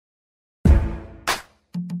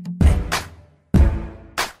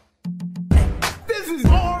is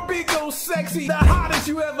R&B Go Sexy, the hottest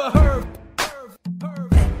you ever heard.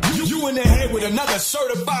 You in the head with another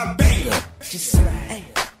certified banger. Just right.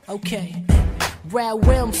 Okay. Brad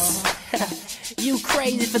Wilms. You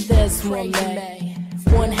crazy for this one, man.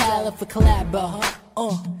 One hell of a collabo.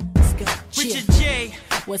 Let's go. Richard J.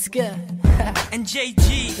 What's good? And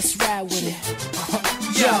JG. Let's ride with it.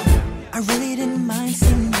 Yo. I really didn't mind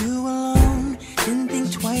seeing you alone. Didn't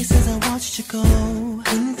think twice as I watched you go.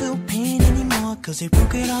 Couldn't feel pain anymore, cause you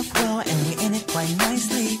broke it off well and we in it quite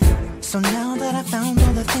nicely. So now that I found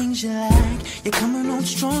all the things you like, you're coming on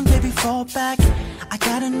strong, baby, fall back. I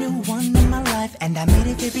got a new one in my life, and I made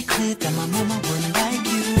it very clear that my mama wouldn't like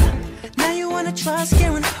you. Now you wanna try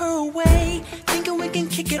scaring her away, thinking we can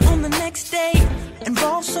kick it on the next day.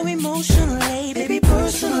 Involved so emotionally, baby,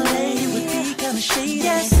 personally, you would be kinda shady.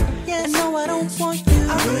 Yes, I know I don't want you,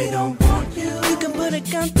 I really don't want you. You can put a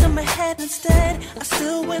gun to my head instead, I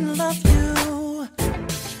still wouldn't love you.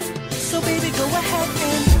 So baby, go ahead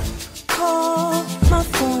and call my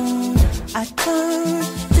phone. I turned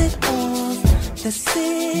it off, the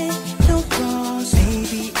signal lost.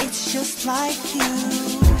 Baby, it's just like you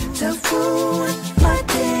to ruin my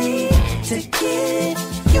day, to get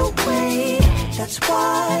your way. That's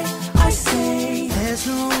why I say there's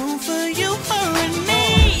no room for you, her and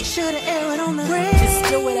me. Should've aired on the radio. Just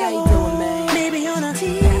do it how you doing, man. Maybe on a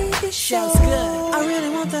TV show. Sounds good. I really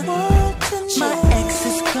want the world to know. My ex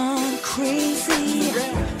is gone crazy.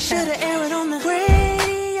 Should've aired on the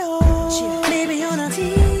radio. Maybe on a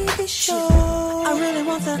TV show. I really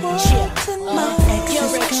want the world to know. My ex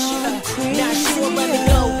is gone crazy. Now she won't let me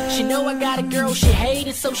go. She know I got a girl, she hate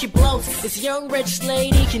it, so she blows. This young rich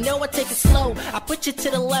lady, you know I take it slow. I put you to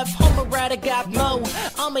the left, home right, I got mo.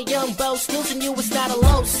 I'm a young boss, losing you is not a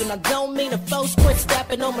loss. And I don't mean a false, quit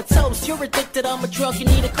stepping on my toes. You're addicted, I'm a drug, you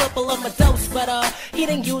need a couple of my dose. But it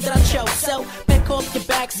ain't you that I chose, so pick off your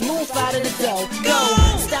backs, move out of the door. Go,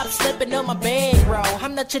 stop slipping on my bankroll.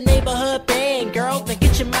 I'm not your neighborhood band, girl. Then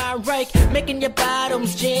get your mind right, making your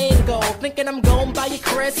bottoms jingle. Thinking I'm going by your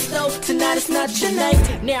crystal, tonight it's not your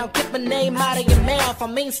night. Now get my name out of your mouth. I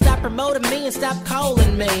mean, stop promoting me and stop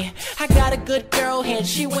calling me. I got a good girl and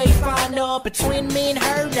she way fine up. Between me and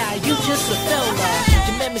her, now you just a fella.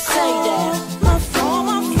 You made me say that. My phone,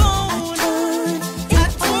 I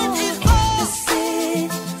turned it off. The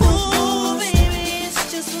signal, baby,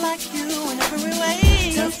 it's just like you in every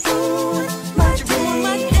way. To ruin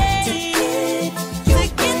my day, to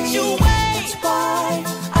get your way. That's why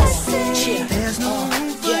I say there's no room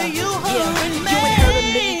for you, her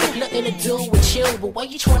and me. Nothing to do with you, but why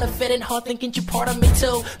you tryna fit in hard thinking you part of me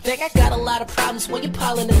too? Think I got a lot of problems when you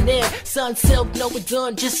piling in there. Sun silk, no we're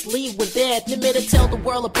done, just leave with it. Need me to tell the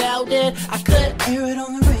world about it? I could hear it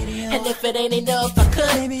on the radio, and if it ain't enough, I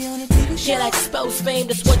could maybe on a TV show. Get exposed, fame,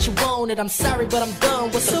 that's what you wanted. I'm sorry, but I'm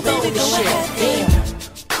done with the phony shit. Damn.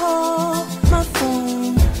 Call my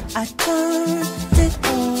phone, I turned